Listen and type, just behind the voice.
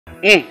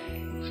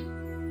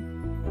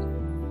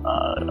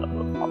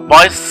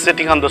Boys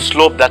sitting on the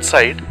slope that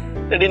side,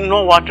 they didn't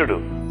know what to do.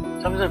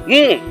 Swami said,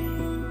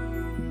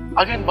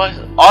 Again,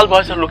 all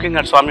boys are looking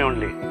at Swami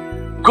only.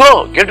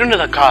 Go, get into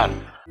the car.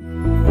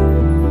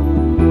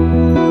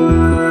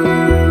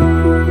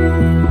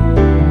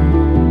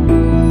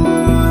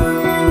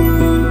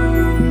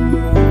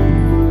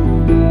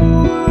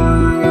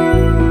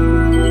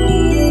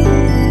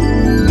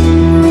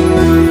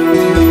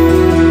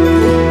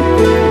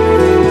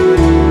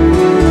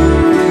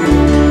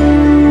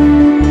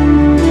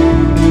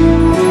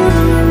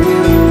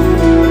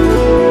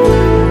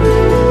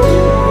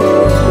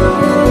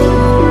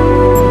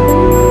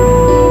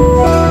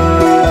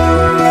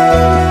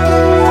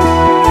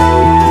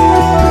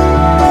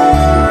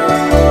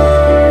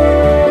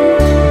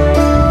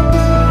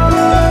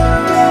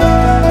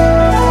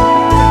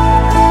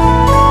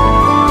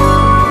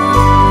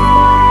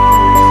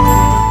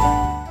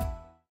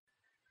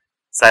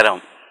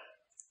 Sairam,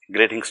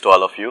 greetings to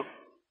all of you.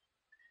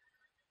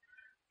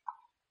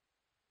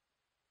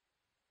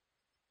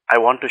 I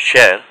want to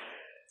share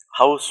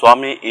how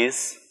Swami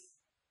is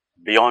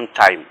beyond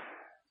time.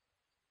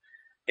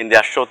 In the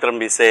Ashtotram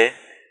we say,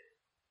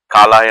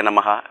 Kalaya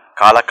Namaha,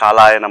 Kala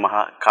Kalaya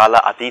Namaha, Kala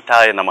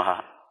Atitaya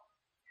Namaha.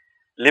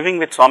 Living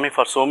with Swami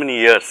for so many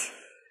years,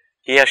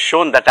 he has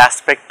shown that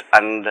aspect,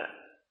 and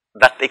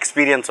that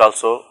experience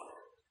also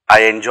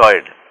I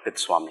enjoyed with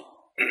Swami.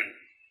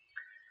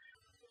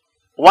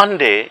 One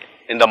day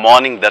in the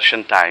morning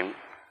darshan time,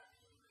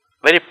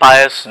 very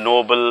pious,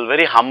 noble,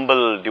 very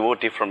humble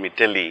devotee from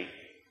Italy,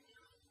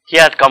 he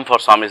had come for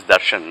Swami's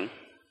darshan,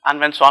 and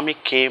when Swami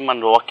came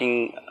and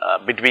walking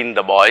between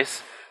the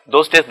boys,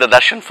 those days the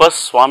darshan first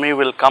Swami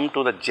will come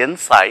to the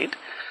gents side,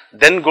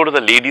 then go to the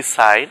ladies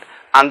side,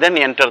 and then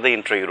enter the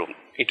entry room.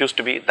 It used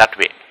to be that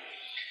way.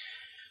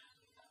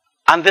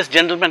 And this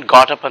gentleman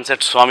got up and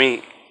said,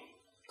 Swami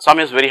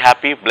was very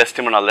happy, blessed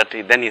him and all that.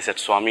 Then he said,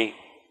 Swami,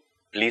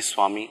 please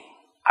Swami,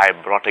 I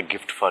brought a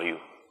gift for you.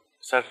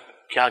 Sir,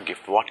 kya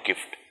gift? What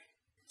gift?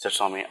 Said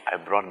Swami, I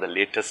brought the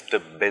latest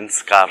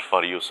Benz car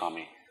for you,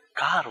 Swami.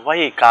 Car?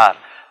 Why car?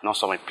 No,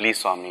 Swami, please,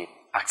 Swami,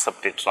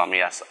 accept it, Swami,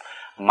 as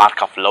a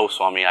mark of love,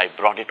 Swami. I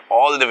brought it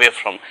all the way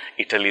from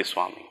Italy,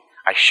 Swami.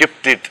 I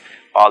shipped it,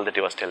 all that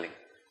he was telling.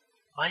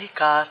 Why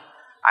car?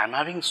 I am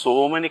having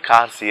so many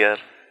cars here.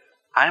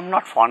 I am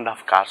not fond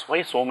of cars.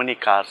 Why so many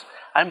cars?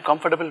 I am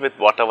comfortable with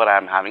whatever I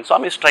am having.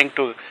 Swami is trying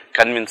to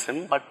convince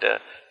him, but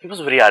he was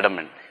very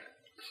adamant.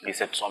 He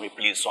said, Swami,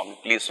 please, Swami,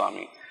 please,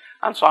 Swami.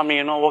 And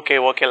Swami, okay,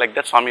 like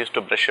that. Swami used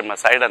to brush him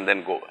aside and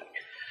then go back.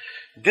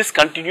 This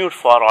continued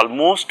for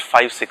almost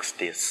 5-6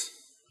 days.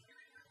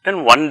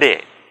 Then one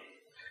day,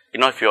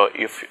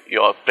 if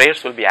your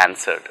prayers will be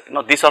answered.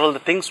 These are all the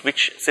things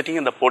which sitting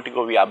in the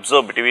portico we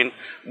observe between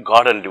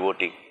God and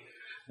devotee.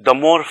 The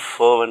more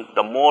fervent,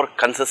 the more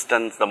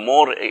consistent, the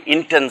more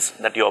intense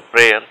that your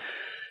prayer,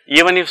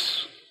 even if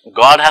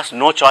God has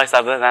no choice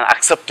other than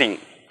accepting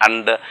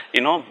and,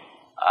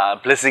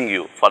 blessing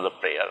you for the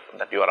prayer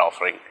that you are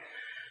offering.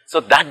 So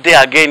that day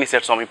again he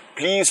said, Swami,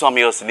 please,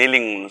 Swami, he was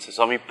kneeling,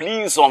 Swami,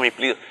 please, Swami,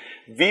 please.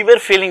 We were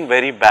feeling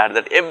very bad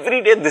that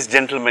every day this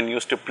gentleman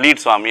used to plead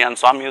Swami, and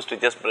Swami used to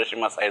just brush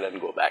him aside and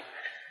go back.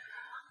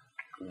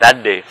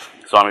 That day,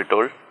 Swami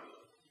told,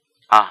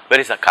 where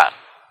is the car?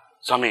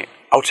 Swami,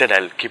 outside,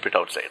 I'll keep it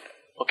outside.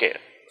 Okay,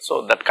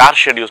 so that car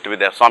shed used to be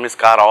there. Swami's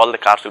car, all the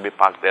cars will be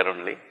parked there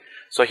only.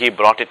 So he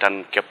brought it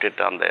and kept it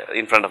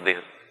in front of the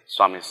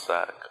Swami's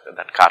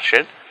that car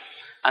shed,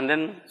 and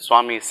then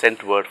Swami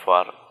sent word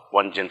for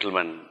one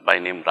gentleman by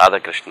name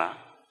Radhakrishna,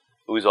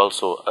 who is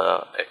also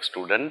a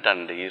student,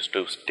 and he used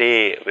to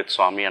stay with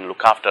Swami and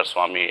look after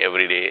Swami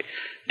every day,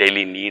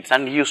 daily needs,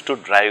 and he used to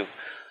drive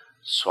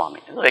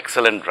Swami. He was an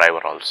excellent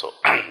driver also.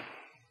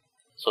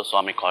 So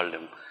Swami called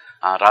him,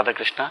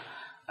 Radhakrishna,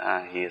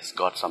 he has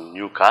got some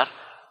new car,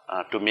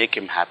 to make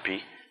him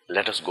happy,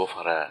 let us go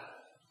for a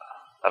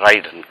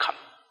ride and come.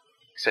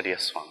 He said,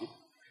 yes, Swami.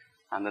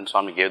 And then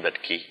Swami gave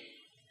that key.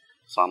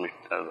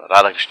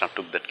 Radhakrishna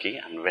took that key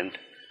and went,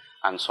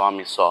 and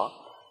Swami saw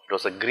it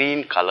was a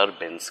green color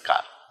Benz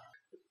car.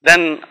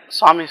 Then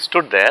Swami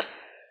stood there,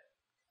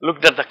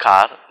 looked at the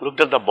car,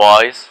 looked at the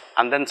boys,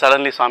 and then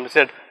suddenly Swami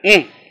said,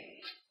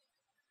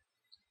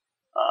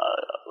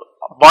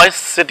 boys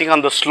sitting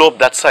on the slope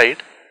that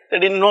side, they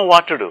didn't know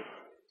what to do.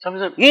 Swami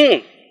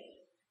said,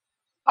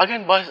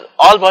 Again,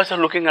 all boys are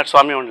looking at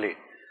Swami only.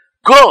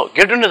 Go,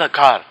 get into the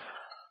car.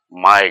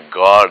 My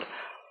God.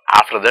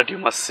 After that, you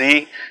must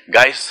see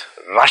guys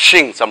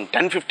rushing, some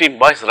 10-15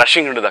 boys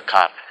rushing into the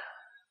car.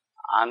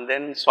 And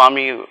then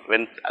Swami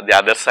went at the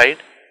other side.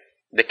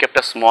 They kept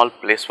a small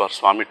place for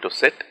Swami to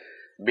sit.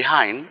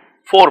 Behind,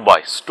 4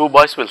 boys. 2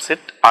 boys will sit.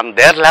 On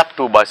their lap,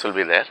 2 boys will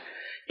be there.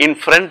 In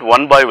front,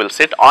 1 boy will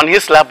sit. On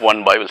his lap,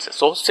 1 boy will sit.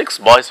 So 6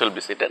 boys will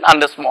be seated.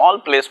 And a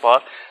small place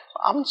for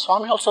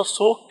Swami also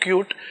so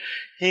cute.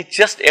 He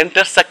just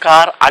enters the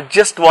car,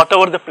 adjusts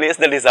whatever the place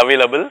that is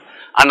available,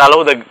 and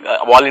allow the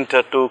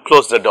volunteer to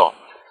close the door.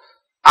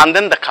 And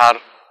then the car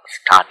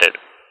started.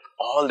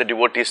 all the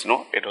devotees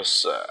know.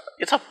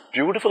 It's a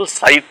beautiful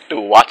sight to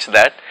watch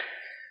that,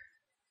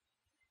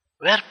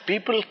 where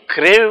people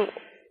crave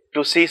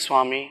to see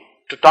Swami,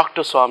 to talk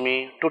to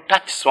Swami, to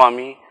touch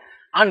Swami,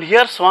 and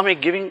here Swami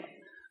giving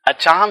a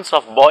chance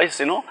of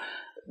boys,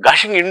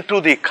 gushing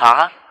into the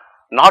car,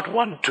 not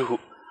one, two,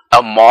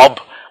 a mob,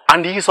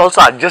 and he is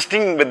also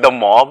adjusting with the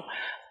mob,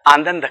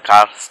 and then the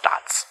car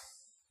starts.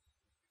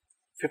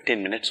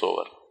 15 minutes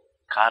over,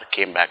 car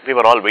came back. We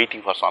were all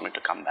waiting for Swami to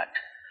come back.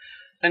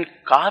 When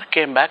car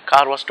came back,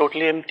 car was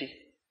totally empty.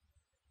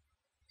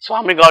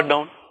 Swami got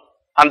down,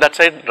 on that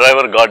side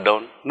driver got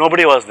down,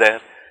 nobody was there.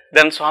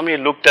 Then Swami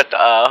looked at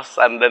us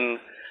and then,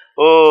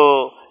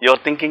 oh, you're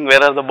thinking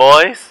where are the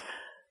boys?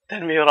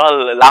 Then we were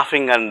all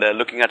laughing and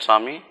looking at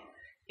Swami.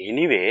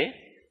 Anyway,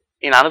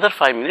 in another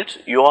 5 minutes,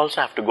 you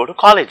also have to go to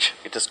college.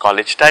 It is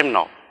college time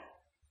now.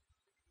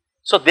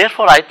 So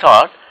therefore I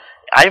thought,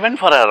 I went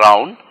for a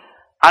round,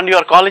 and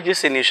your college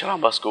is in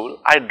Ishwaramba school.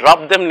 I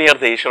dropped them near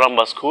the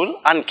Ishwaramba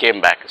school and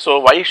came back. So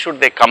why should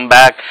they come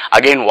back,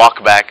 again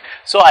walk back?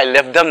 So I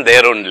left them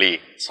there only,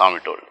 Swami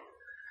told.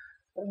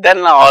 Then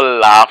all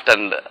laughed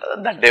and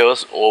that day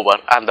was over,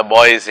 and the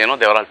boys, they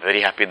were all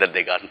very happy that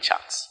they got a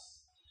chance.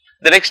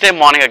 The next day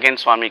morning again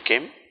Swami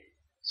came,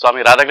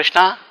 Swami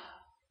Radhakrishna,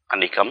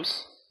 and he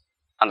comes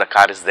and the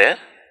car is there,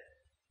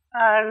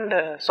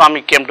 and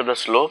Swami came to the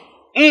slope,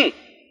 he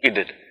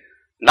did.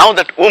 Now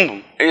that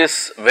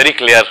is very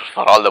clear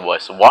for all the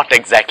boys, what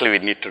exactly we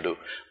need to do.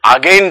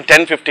 Again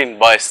 10-15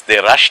 boys, they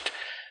rushed,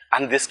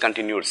 and this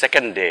continued.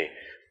 Second day,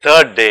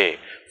 third day,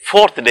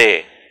 fourth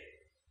day,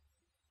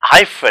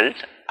 I felt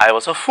I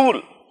was a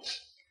fool.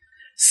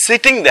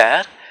 Sitting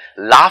there,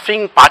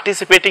 laughing,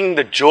 participating in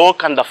the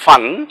joke and the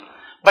fun,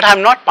 but I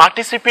am not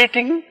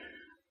participating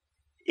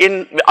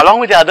along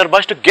with the other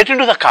boys to get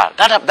into the car.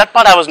 That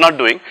part I was not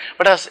doing,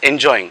 but I was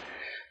enjoying.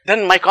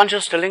 Then my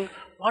conscience telling,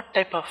 what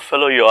type of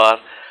fellow you are?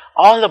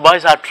 All the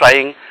boys are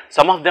trying,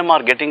 some of them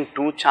are getting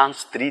 2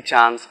 chance, 3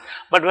 chance,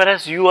 but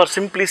whereas you are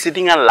simply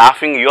sitting and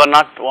laughing, you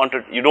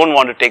don't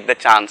want to take the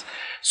chance.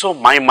 So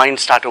my mind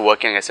started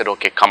working. I said,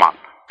 okay, come on,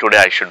 today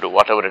I should do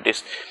whatever it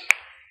is,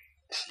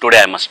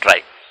 today I must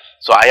try.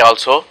 So I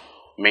also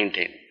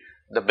maintain.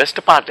 The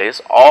best part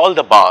is, all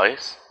the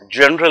boys,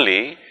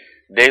 generally,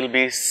 they will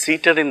be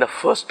seated in the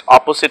first,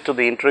 opposite to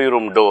the interview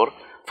room door,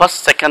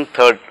 first, second,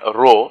 third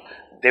row,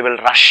 they will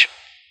rush.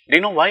 Do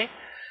you know why?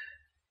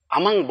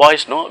 Among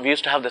boys, we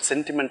used to have the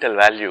sentimental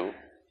value.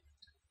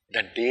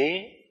 The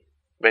day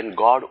when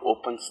God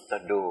opens the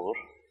door,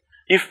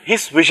 if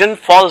His vision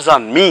falls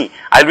on me,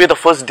 I will be the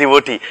first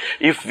devotee.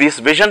 If this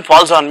vision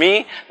falls on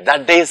me,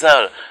 that day is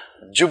a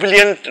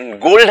jubilant,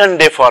 golden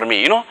day for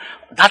me.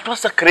 That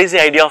was the crazy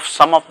idea of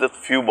some of the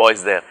few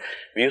boys there.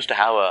 We used to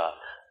have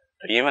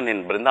even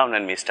in Vrindavan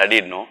when we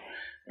studied,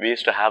 we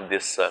used to have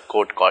this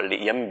quote called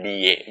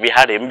MBA. We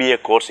had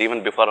MBA course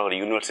even before our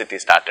university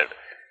started.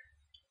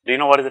 Do you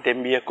know what is that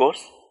MBA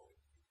course?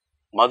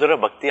 Madhura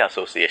Bhakti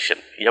Association,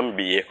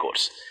 MBA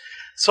course.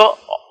 So,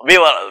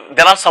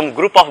 there are some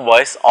group of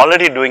boys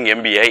already doing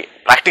MBA,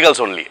 practicals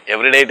only,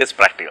 every day it is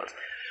practicals.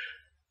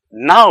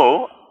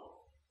 Now,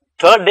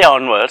 third day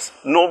onwards,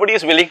 nobody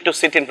is willing to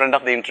sit in front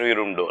of the interview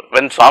room door.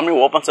 When Swami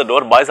opens the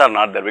door, boys are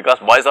not there, because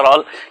boys are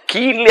all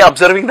keenly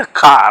observing the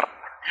car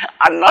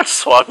and not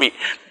Swami.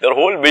 Their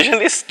whole vision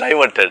is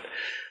diverted.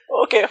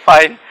 Okay,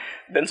 fine.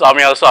 Then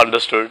Swami also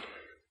understood.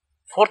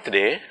 Fourth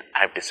day,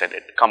 I have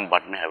decided, come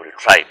but me, I will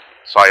try.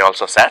 So I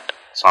also sat,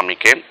 Swami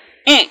came.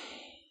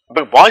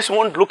 But boys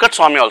won't look at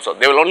Swami also.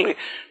 They will only,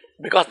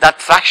 because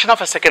that fraction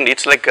of a second,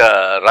 it's like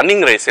a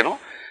running race,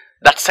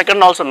 That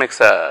second also makes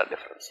a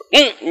difference.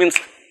 Means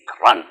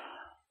run.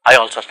 I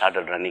also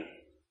started running.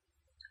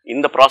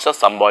 In the process,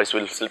 some boys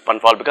will slip and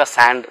fall because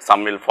sand,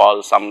 some will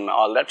fall, some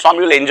all that. Swami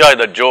will enjoy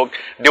the joke.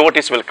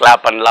 Devotees will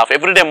clap and laugh.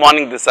 Every day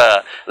morning, this is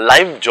a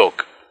live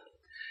joke.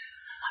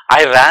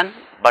 I ran,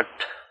 but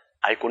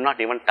I could not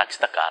even touch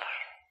the car.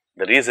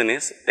 The reason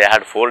is, they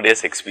had 4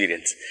 days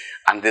experience,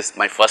 and this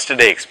my first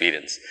day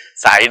experience.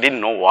 So I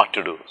didn't know what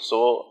to do.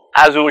 So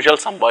as usual,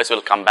 some boys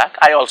will come back.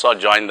 I also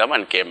joined them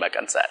and came back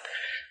and sat.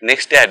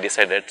 Next day I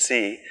decided,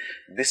 see,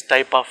 this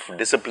type of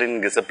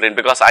discipline,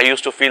 because I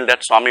used to feel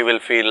that Swami will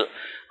feel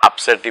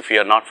upset if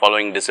you are not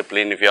following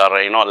discipline, if you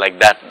are, like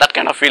that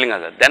kind of feeling.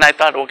 Then I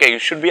thought, okay, you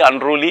should be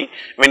unruly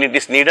when it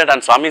is needed,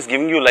 and Swami is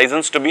giving you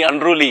license to be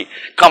unruly.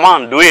 Come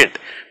on, do it.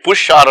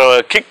 Push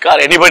or kick or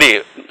anybody.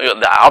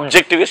 The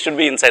objective is to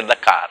be inside the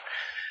car.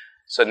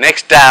 So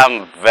next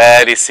time,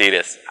 very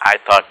serious. I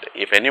thought,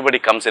 if anybody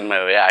comes in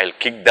my way, I will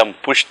kick them,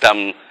 push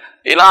them,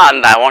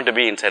 and I want to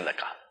be inside the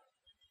car.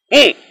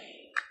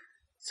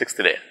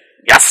 6th day,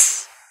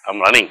 yes, I am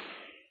running.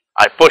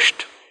 I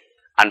pushed,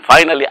 and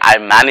finally I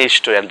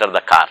managed to enter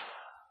the car.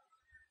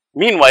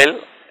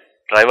 Meanwhile,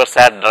 driver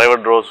sat, driver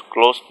doors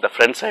closed, the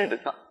front side,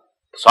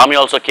 Swami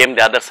also came,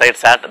 the other side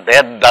sat,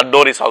 there that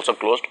door is also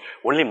closed,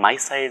 only my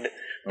side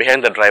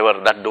behind the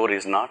driver, that door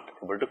is not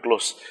able to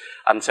close.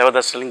 And Sevada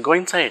is telling, go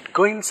inside,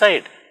 go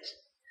inside.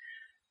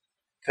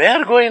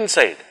 Where go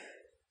inside?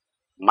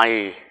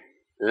 My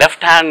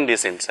left hand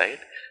is inside,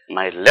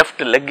 My left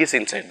leg is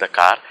inside the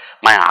car,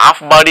 my half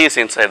body is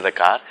inside the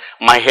car,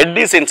 my head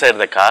is inside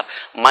the car,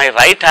 my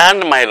right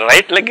hand, my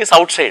right leg is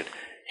outside.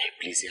 Hey,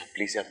 please,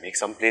 yeah, make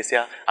some place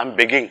here. I'm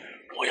begging.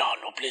 Oh yeah,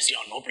 no place here,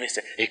 no place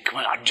here. Hey, come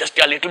on, adjust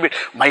a little bit.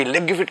 My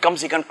leg, if it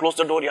comes, he can close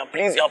the door. Yeah,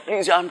 please,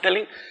 I'm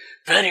telling.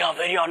 Where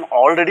yeah.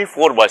 Already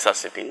 4 boys are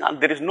sitting and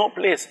there is no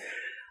place.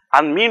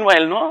 And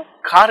meanwhile, no,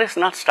 car is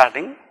not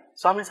starting.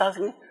 Swami is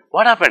asking me,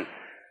 what happened?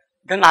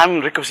 Then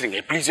I'm requesting,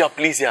 hey, please,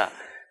 yeah.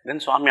 Then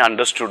Swami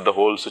understood the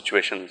whole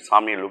situation.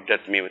 Swami looked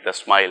at me with a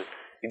smile.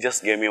 He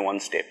just gave me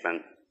one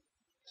statement.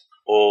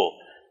 Oh,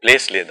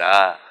 place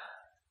leda.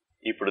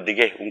 Ipudu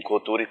dige unko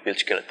turi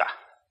pilchkelta.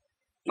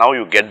 Now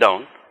you get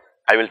down.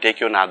 I will take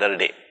you another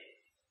day.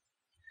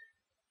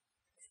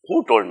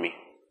 Who told me?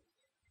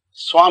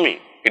 Swami.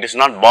 It is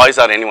not boys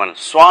or anyone.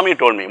 Swami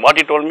told me. What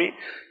he told me?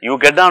 You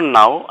get down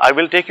now. I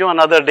will take you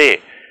another day.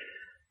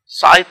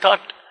 So I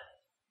thought,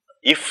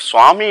 if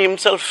Swami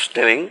himself is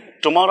telling,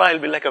 tomorrow I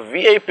will be like a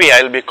VIP,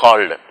 I will be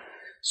called.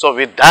 So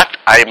with that,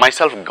 I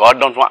myself got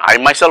down, I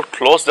myself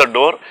closed the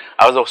door.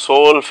 I was a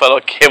sole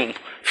fellow, came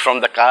from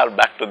the car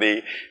back to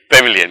the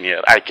pavilion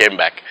here. I came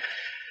back.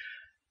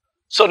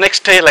 So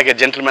next day, like a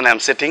gentleman, I am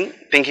sitting,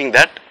 thinking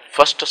that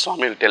first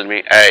Swami will tell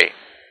me, hey,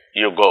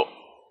 you go.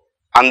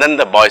 And then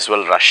the boys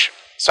will rush.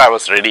 So I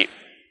was ready.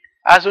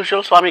 As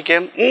usual, Swami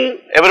came,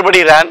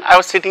 everybody ran. I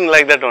was sitting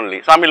like that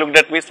only. Swami looked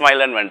at me,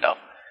 smiled and went off.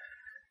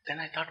 Then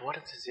I thought, what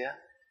is this here?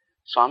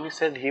 Swami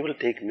said he will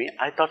take me.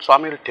 I thought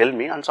Swami will tell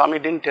me, and Swami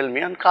didn't tell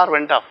me, and car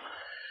went off.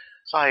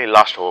 So I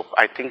lost hope.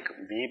 I think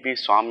maybe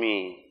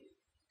Swami,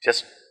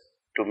 just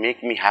to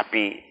make me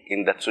happy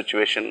in that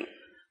situation,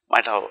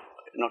 might have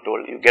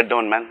told, you get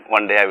down man,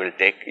 one day I will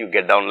take, you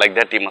get down. Like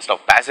that he must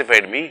have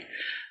pacified me.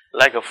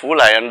 Like a fool,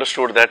 I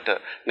understood that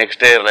next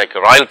day like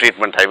royal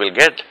treatment I will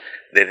get.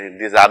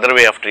 There is other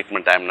way of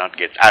treatment I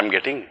am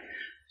getting.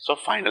 So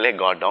finally I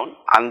got down,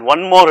 and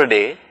one more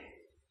day,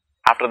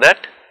 after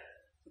that,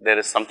 there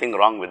is something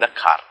wrong with the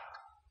car.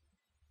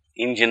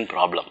 Engine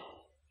problem.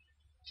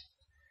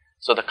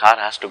 So the car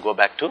has to go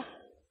back to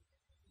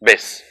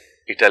base,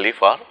 Italy,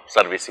 for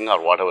servicing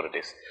or whatever it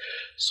is.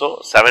 So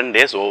 7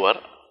 days over,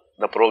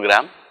 the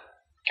program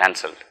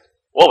cancelled.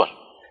 Over.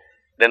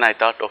 Then I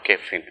thought, okay,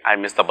 fine. I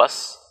missed the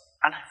bus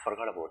and I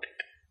forgot about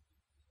it.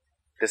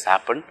 This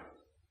happened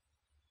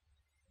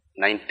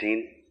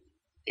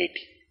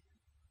 1980.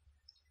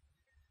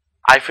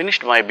 I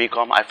finished my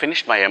BCom, I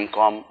finished my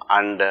MCom,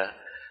 and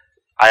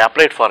I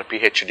applied for a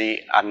PhD,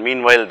 and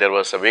meanwhile there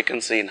was a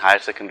vacancy in higher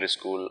secondary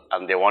school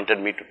and they wanted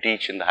me to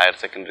teach in the higher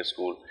secondary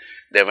school.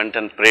 They went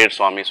and prayed,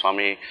 Swami,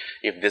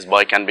 if this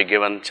boy can be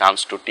given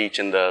chance to teach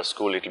in the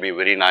school, it will be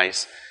very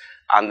nice.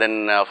 And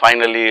then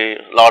finally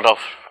lot of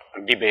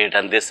debate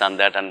and this and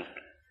that,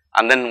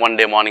 and then one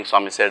day morning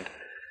Swami said,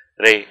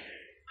 Ray,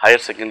 higher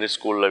secondary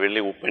school velli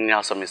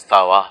upanyasam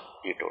istava,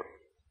 he told.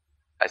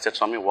 I said,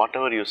 Swami,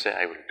 whatever you say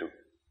I will do.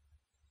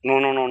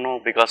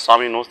 No, because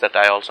Swami knows that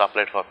I also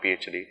applied for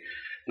PhD.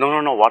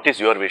 No, what is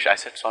your wish? I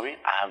said, Swami,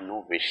 I have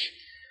no wish.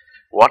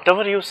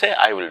 Whatever you say,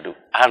 I will do.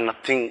 I have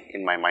nothing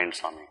in my mind,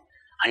 Swami.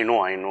 I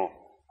know.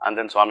 And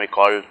then Swami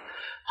called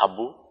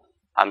Habbu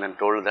and then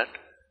told that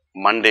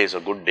Monday is a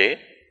good day,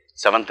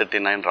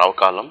 7:39 Rao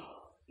Kalam,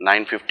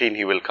 9:15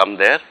 he will come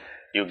there.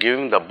 You give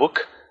him the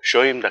book,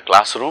 show him the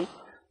classroom,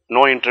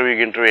 no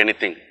interview,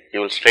 anything. He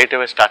will straight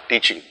away start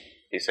teaching,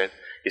 he said.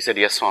 He said,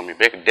 yes, Swami.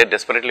 They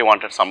desperately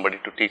wanted somebody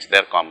to teach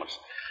their commerce.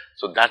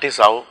 So that is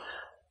how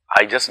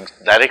I just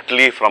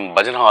directly from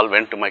Bhajan Hall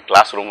went to my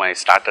classroom. I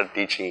started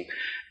teaching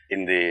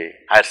in the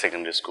higher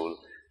secondary school,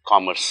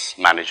 commerce,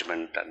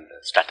 management and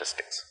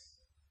statistics.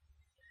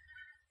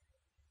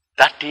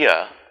 That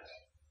year,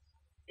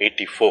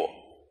 84,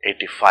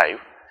 85,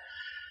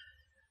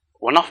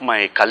 one of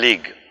my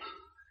colleague,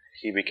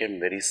 he became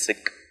very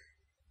sick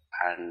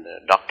and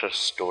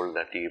doctors told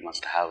that he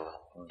must have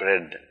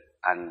bread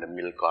and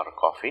milk or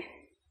coffee.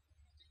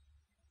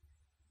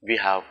 We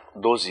have,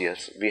 those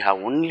years, we have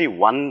only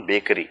one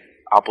bakery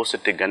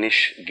opposite the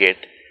Ganesh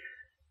gate,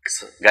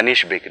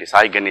 Ganesh bakery,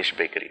 Sai Ganesh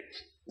bakery,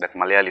 that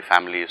Malayali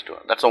family used to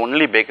have. That's the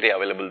only bakery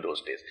available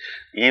those days.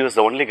 He was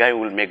the only guy who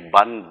will make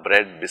bun,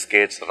 bread,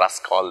 biscuits,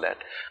 rusk, all that.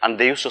 And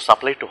they used to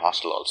supply to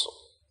hostel also.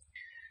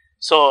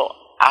 So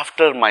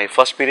after my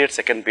first period,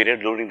 second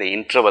period, during the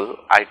interval,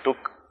 I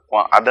took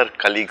other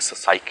colleagues'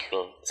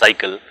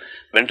 cycle,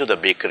 went to the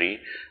bakery.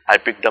 I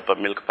picked up a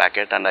milk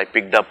packet and I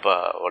picked up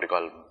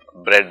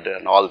bread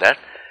and all that.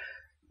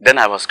 Then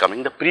I was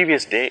coming. The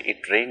previous day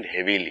it rained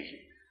heavily,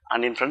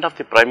 and in front of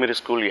the primary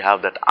school you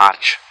have that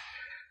arch,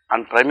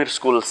 and primary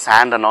school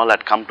sand and all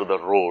had come to the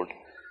road,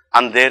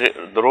 and there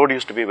the road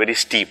used to be very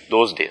steep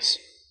those days.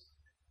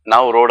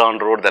 Now road on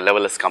road the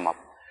level has come up.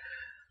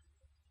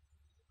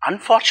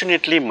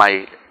 Unfortunately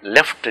my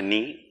left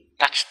knee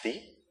touched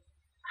the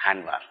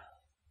handbar.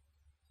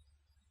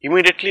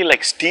 Immediately,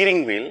 like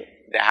steering wheel,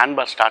 the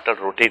handbar started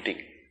rotating,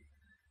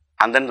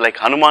 and then like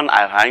Hanuman,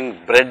 I am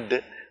having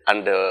bread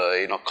and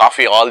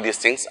coffee, all these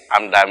things,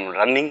 and I am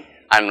running,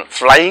 I am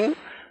flying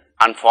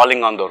and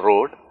falling on the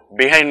road.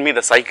 Behind me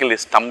the cycle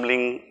is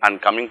tumbling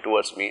and coming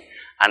towards me.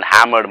 and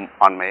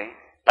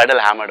pedal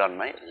hammered on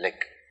my leg.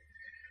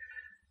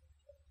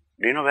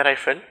 Do you know where I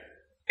fell?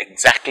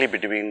 Exactly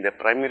between the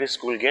primary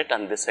school gate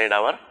and this side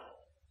our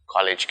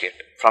college gate.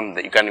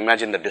 You can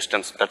imagine the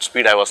distance, that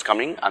speed I was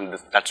coming, and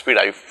that speed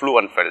I flew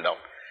and fell down.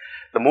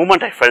 The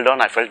moment I fell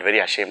down, I felt very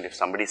ashamed. If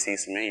somebody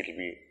sees me, it will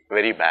be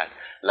very bad.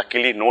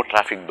 Luckily, no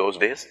traffic those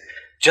days.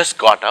 Just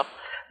got up.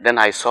 Then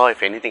I saw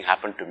if anything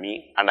happened to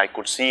me, and I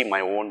could see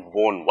my own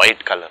bone,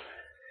 white color.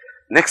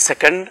 Next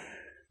second,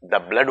 the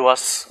blood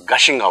was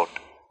gushing out.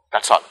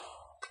 That's all.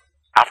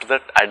 After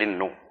that, I didn't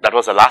know. That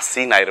was the last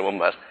scene I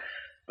remember.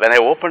 When I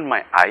opened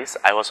my eyes,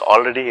 I was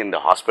already in the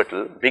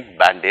hospital, big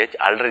bandage.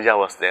 Alreja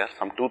was there,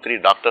 some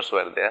 2-3 doctors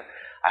were there.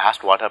 I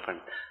asked what happened.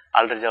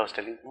 Alreja was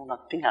telling, no,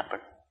 nothing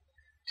happened.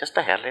 Just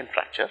a hairline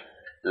fracture,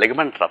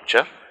 ligament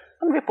rupture,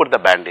 and we put the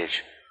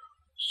bandage.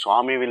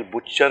 Swami will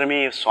butcher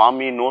me if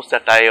Swami knows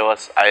that I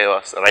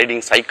was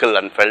riding cycle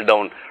and fell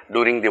down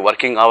during the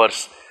working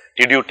hours.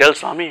 Did you tell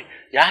Swami?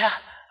 Yeah,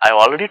 I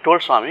already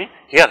told Swami.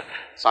 Here,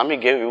 Swami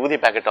gave Vibhuti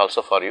packet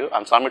also for you,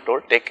 and Swami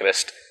told, take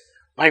rest.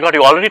 My God,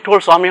 you already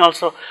told Swami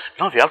also.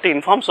 No, we have to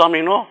inform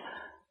Swami, no.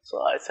 So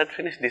I said,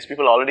 finish. These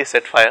people already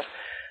set fire.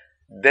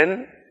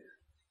 Then,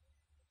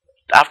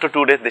 after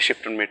 2 days, they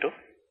shifted me to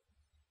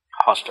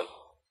hostel.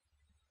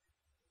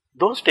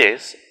 Those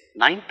days,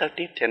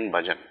 9:30, 10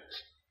 bhajan.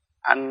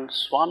 And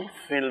Swami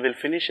will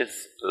finish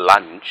his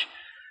lunch,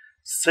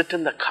 sit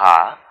in the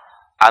car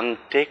and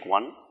take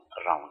one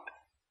round.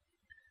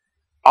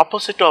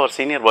 Opposite to our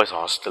senior boys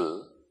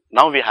hostel,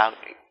 now we have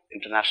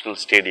International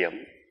Stadium.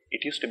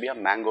 It used to be a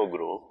mango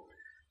grove,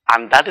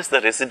 and that is the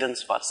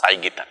residence for Sai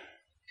Gita.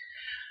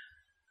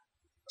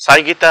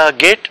 Sai Gita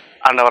gate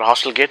and our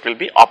hostel gate will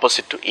be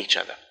opposite to each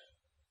other.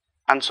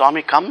 And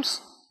Swami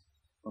comes,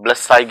 bless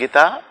Sai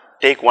Gita,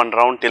 take one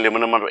round till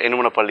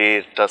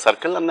Inumanapalli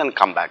circle and then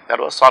come back. That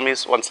was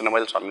Swami's, once in a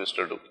while Swami used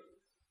to do.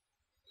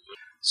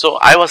 So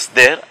I was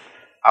there,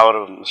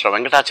 our Mr.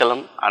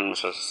 Venkatachalam and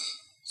Mr.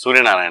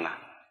 Surendranath.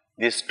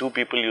 These two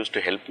people used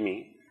to help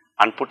me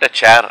and put a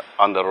chair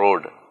on the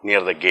road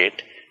near the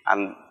gate,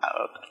 and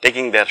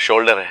taking their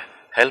shoulder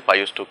help, I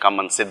used to come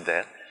and sit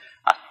there.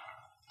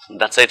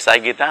 That side Sai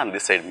Gita and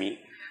this side me.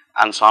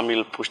 And Swami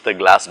will push the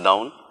glass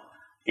down.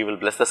 He will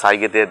bless the Sai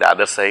Gita the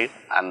other side,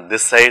 and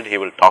this side he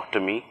will talk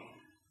to me.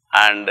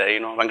 And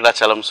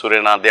Venkatachalam,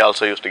 Surendranath, they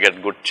also used to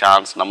get good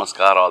chants,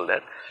 namaskar, all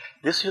that.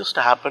 This used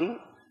to happen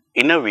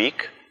in a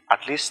week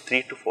at least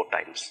 3 to 4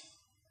 times.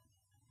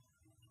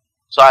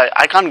 So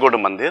I can't go to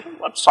Mandir,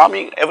 but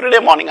Swami, every day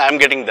morning I am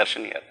getting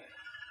darshan here.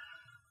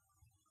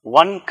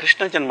 One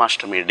Krishna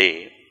Janmashtami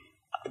day,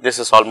 this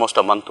is almost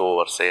a month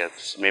over, say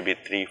it's maybe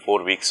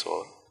 3-4 weeks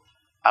over,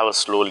 I was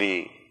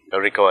slowly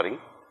recovering,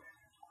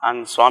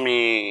 and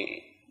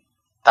Swami,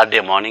 that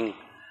day morning,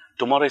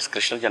 tomorrow is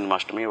Krishna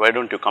Janmashtami, why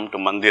don't you come to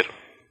Mandir?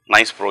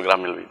 Nice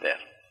program will be there.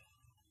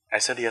 I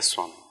said, yes,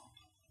 Swami.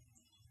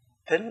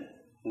 Then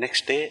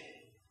next day,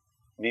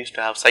 we used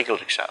to have cycle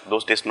rickshaw.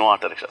 Those days, no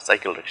auto rickshaw,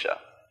 cycle rickshaw.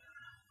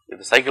 With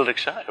the cycle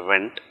rickshaw, I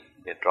went,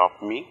 they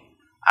dropped me,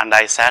 and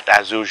I sat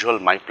as usual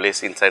my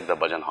place inside the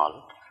bhajan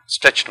hall,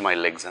 stretched my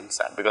legs and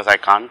sat, because I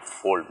can't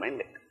fold my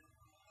leg.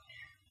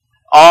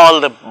 All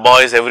the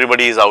boys,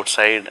 everybody is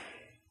outside,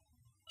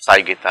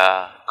 Sai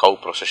Gita, cow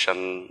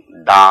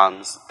procession,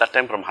 dance. That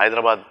time from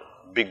Hyderabad,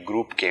 big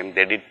group came,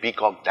 they did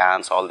peacock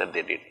dance, all that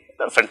they did.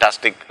 A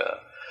fantastic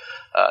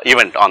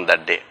event on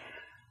that day.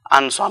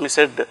 And Swami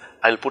said,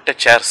 I'll put a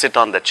chair, sit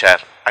on the chair.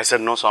 I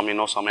said, no Swami,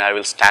 I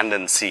will stand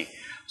and see.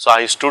 So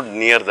I stood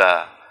near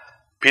the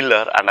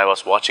pillar and I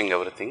was watching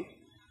everything.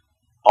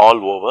 All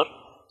over,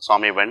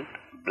 Swami went,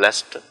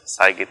 blessed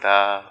Sai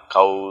Gita,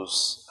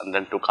 cows, and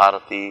then took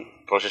Arati,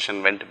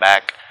 procession went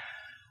back.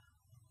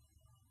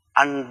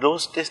 And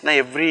those days, now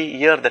every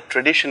year the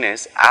tradition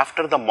is,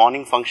 after the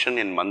morning function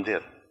in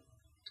Mandir,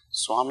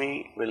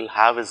 Swami will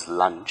have his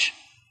lunch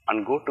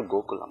and go to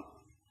Gokulam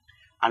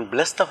and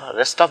bless the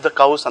rest of the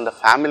cows and the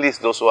families,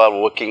 those who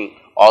are working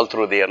all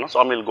through the year. No?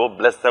 Swami will go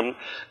bless them,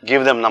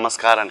 give them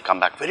namaskar and come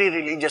back. Very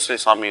religiously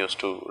Swami used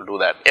to do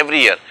that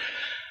every year.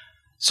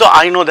 So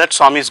I know that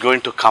Swami is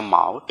going to come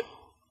out,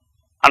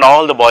 and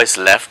all the boys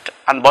left,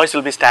 and boys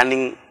will be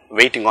standing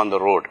waiting on the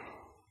road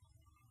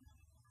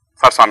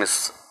for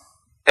Swami's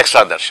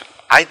extra darshan.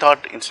 I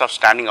thought instead of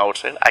standing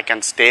outside, I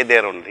can stay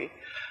there only.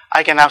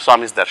 I can have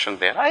Swami's darshan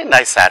there, and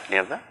I sat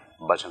near the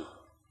bhajan.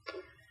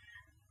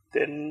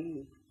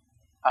 Then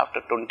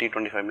after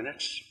 20-25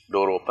 minutes,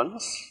 door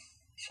opens,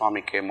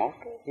 Swami came out,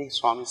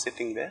 Swami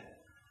sitting there.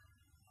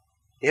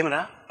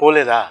 Emra,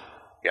 poleda?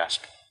 He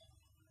asked.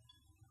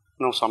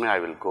 No Swami, I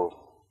will go.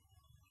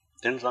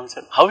 Then Swami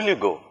said, how will you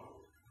go?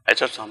 I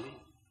said, Swami,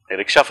 a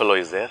rickshaw fellow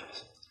is there,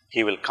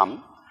 he will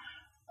come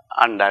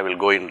and I will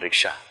go in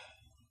rickshaw.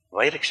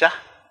 Why rickshaw?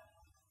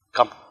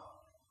 Come,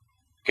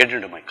 get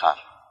into my car.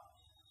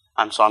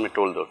 And Swami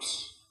told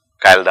those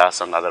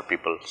Kaildas and other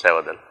people,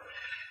 Sevadal,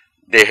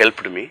 they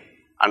helped me,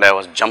 and I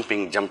was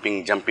jumping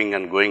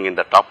and going in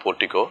the top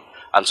portico,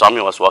 and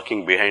Swami was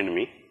walking behind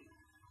me.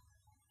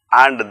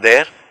 And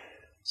there,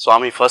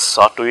 Swami first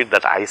saw to it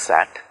that I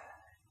sat,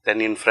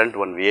 then in front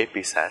one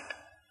VIP sat,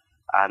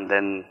 and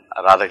then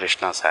Radha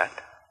Krishna sat.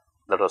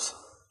 That was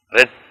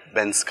red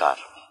Benz car.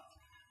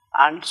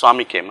 And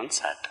Swami came and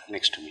sat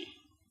next to me.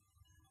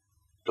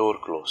 Door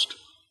closed.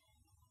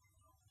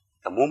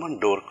 The moment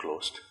door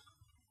closed,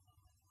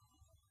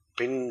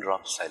 pin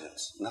drop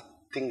silence.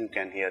 Nothing you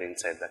can hear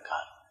inside the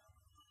car.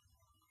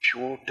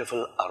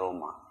 Beautiful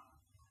aroma.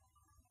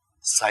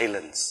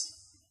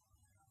 Silence.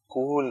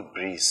 Cool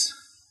breeze.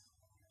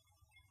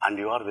 And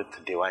you are with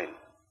divine.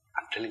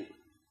 I'm telling you.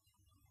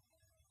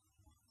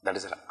 That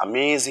is an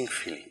amazing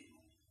feeling.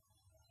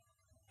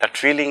 That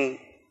feeling,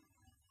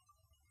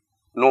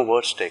 no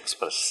words to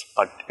express,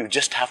 but you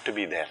just have to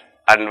be there.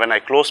 And when I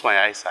close my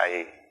eyes,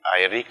 I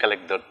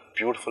recollect that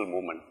beautiful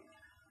moment.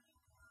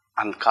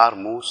 And the car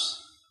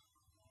moves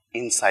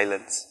in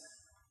silence.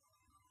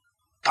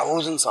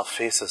 Thousands of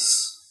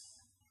faces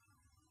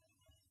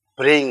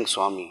praying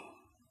Swami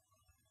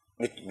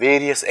with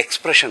various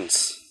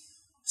expressions.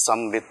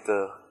 Some with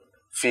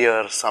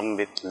fear, some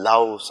with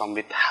love, some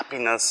with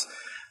happiness,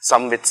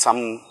 some with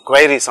some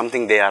query,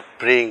 something they are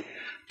praying.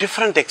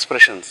 Different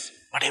expressions,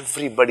 but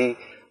everybody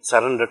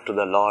surrendered to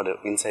the Lord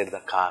inside the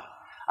car.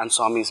 And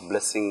Swami is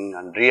blessing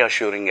and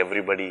reassuring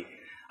everybody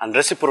and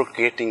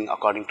reciprocating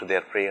according to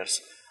their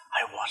prayers.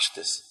 I watched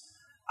this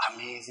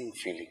amazing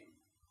feeling.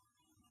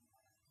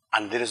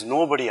 And there is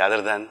nobody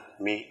other than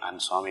me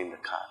and Swami in the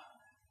car.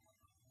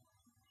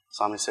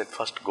 Swami said,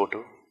 first go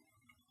to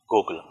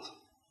Gokulam.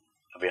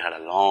 We had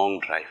a long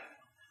drive.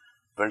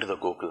 Went to the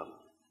Gokulam.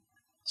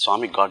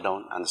 Swami got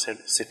down and said,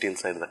 sit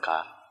inside the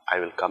car. I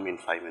will come in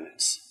 5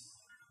 minutes.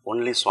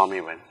 Only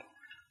Swami went.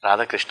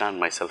 Radha Krishna and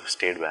myself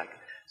stayed back.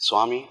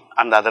 Swami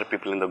and the other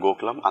people in the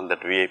Gokulam and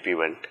that VIP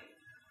went.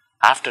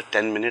 After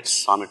 10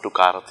 minutes, Swami took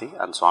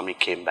Arati and Swami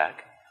came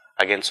back.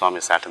 Again,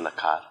 Swami sat in the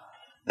car.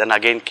 Then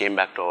again came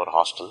back to our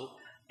hostel,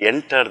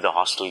 entered the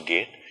hostel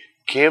gate,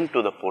 came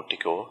to the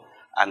portico,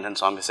 and then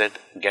Swami said,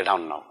 get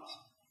down now.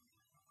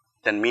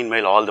 Then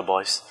meanwhile, all the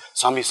boys,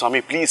 Swami,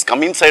 Swami, please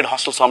come inside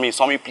hostel, Swami,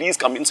 Swami, please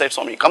come inside,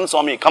 Swami, come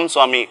Swami, come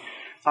Swami.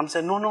 Swami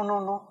said, no, no, no,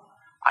 no.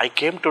 I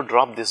came to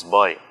drop this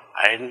boy.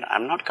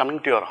 I'm not coming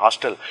to your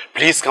hostel.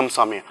 Please come,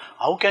 Swami.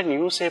 How can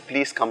you say,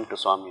 please come to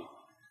Swami?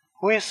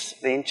 Who is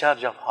the in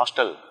charge of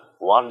hostel?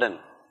 Warden.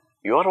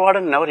 Your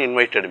warden never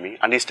invited me.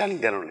 And he's standing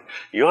there only.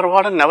 Your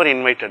warden never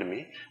invited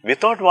me.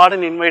 Without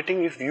warden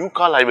inviting, if you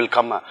call, I will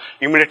come.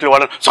 Immediately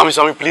warden, Swami,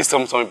 Swami, please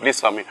come, Swami, please,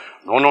 Swami.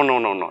 No, no, no,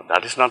 no, no.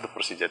 That is not the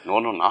procedure. No,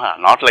 no, no.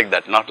 Not like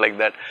that, not like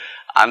that.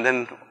 And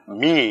then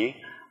me,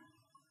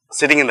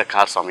 sitting in the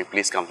car, Swami,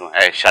 please come.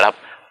 Hey, shut up.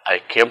 I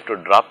came to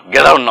drop.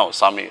 Get down now,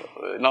 Swami.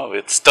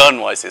 With stern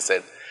voice, he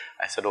said.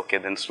 I said, okay.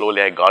 Then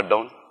slowly I got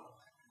down.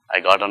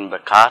 I got on the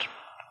car.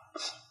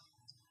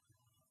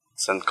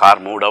 Then car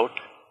moved out.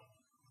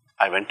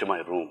 I went to my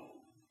room.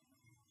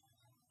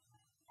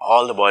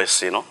 All the boys,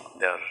 they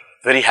are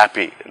very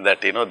happy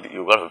that,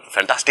 you got a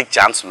fantastic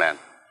chance, man.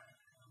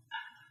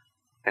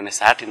 When I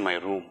sat in my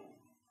room,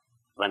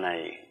 when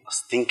I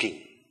was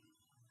thinking,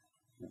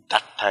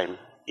 that time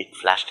it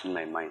flashed in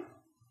my mind.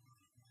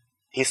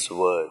 His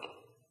word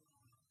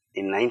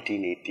in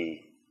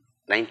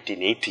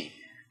 1980,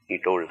 he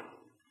told,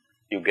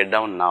 you get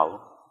down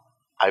now,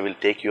 I will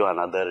take you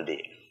another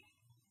day.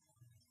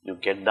 You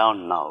get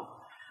down now,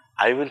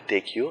 I will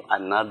take you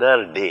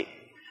another day.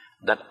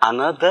 That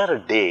another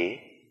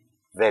day,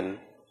 when,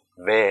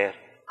 where,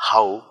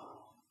 how,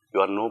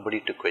 you are nobody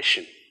to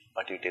question,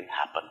 but it didn't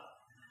happen.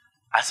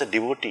 As a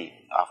devotee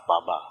of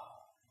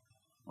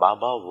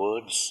Baba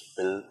words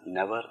will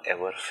never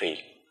ever fail.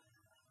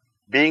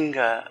 Being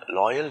a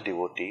loyal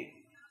devotee,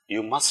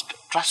 you must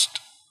trust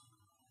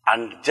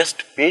and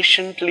just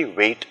patiently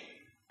wait,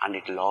 and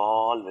it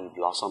all will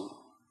blossom.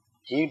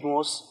 He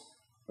knows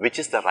which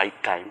is the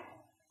right time,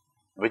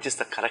 which is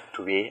the correct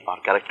way or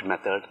correct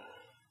method.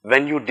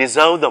 When you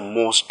deserve the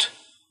most,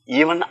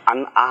 even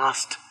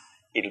unasked,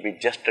 it will be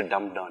just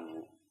dumped on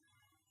you.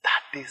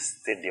 That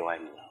is the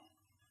divine love.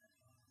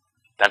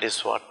 That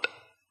is what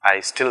I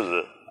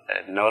still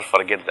never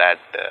forget that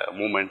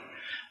moment,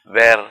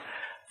 where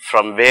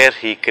from where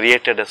he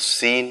created a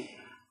scene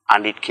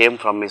and it came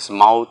from his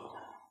mouth,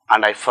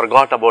 and I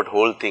forgot about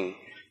whole thing.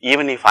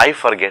 Even if I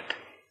forget,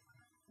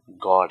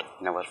 God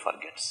never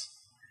forgets.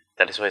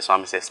 That is why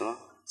Swami says, no,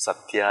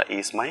 Satya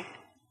is my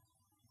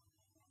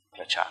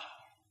prachar.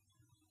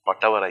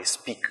 Whatever I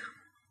speak,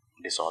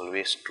 it is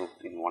always truth.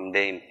 In one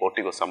day in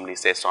Portico, somebody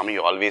says, Swami,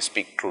 you always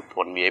speak truth.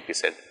 One VIP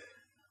said.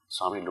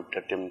 Swami looked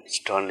at him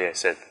sternly. I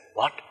said,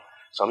 what?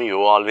 Swami,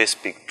 you always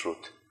speak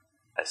truth.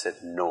 I said,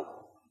 no.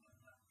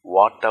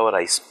 Whatever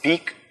I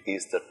speak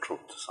is the truth,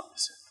 Swami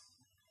said.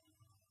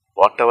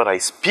 Whatever I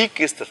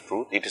speak is the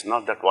truth. It is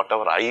not that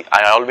whatever I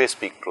always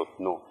speak truth.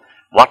 No.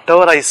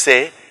 Whatever I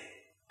say,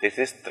 this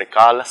is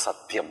Trikala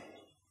Satyam.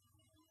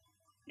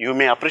 You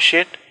may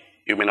appreciate,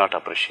 you may not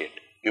appreciate.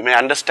 You may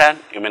understand,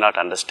 you may not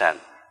understand.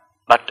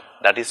 But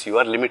that is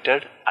your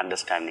limited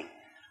understanding.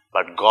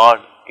 But God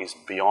is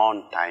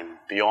beyond time,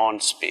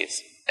 beyond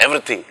space.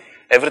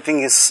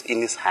 Everything is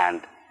in His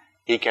hand.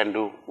 He can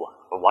do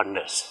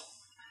wonders.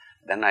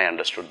 Then I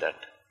understood that.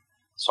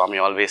 Swami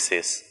always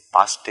says,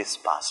 past is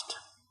past.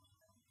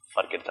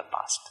 forget the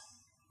past.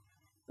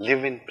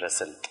 Live in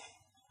present.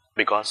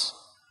 Because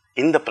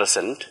in the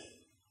present,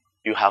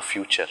 you have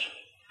future.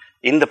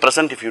 In the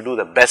present, if you do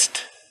the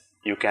best,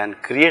 you can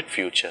create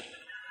future.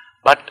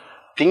 But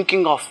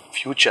thinking of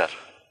future,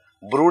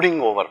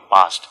 brooding over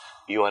past,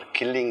 you are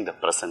killing the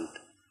present,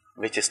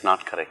 which is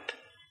not correct.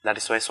 That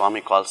is why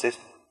Swami calls it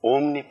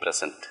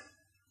omnipresent.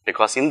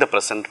 Because in the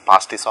present,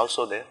 past is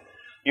also there,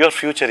 your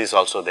future is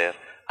also there,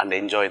 and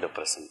enjoy the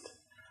present.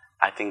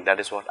 I think that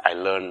is what I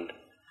learned,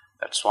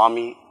 that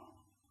Swami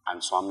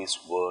and Swami's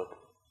word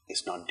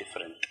is not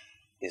different,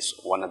 is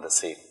one and the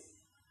same.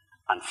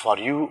 And for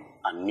you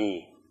and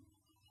me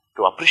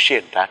to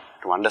appreciate that,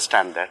 to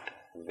understand that,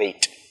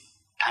 wait.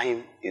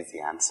 Time is the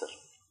answer,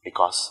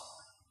 because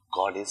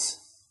God is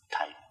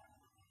time.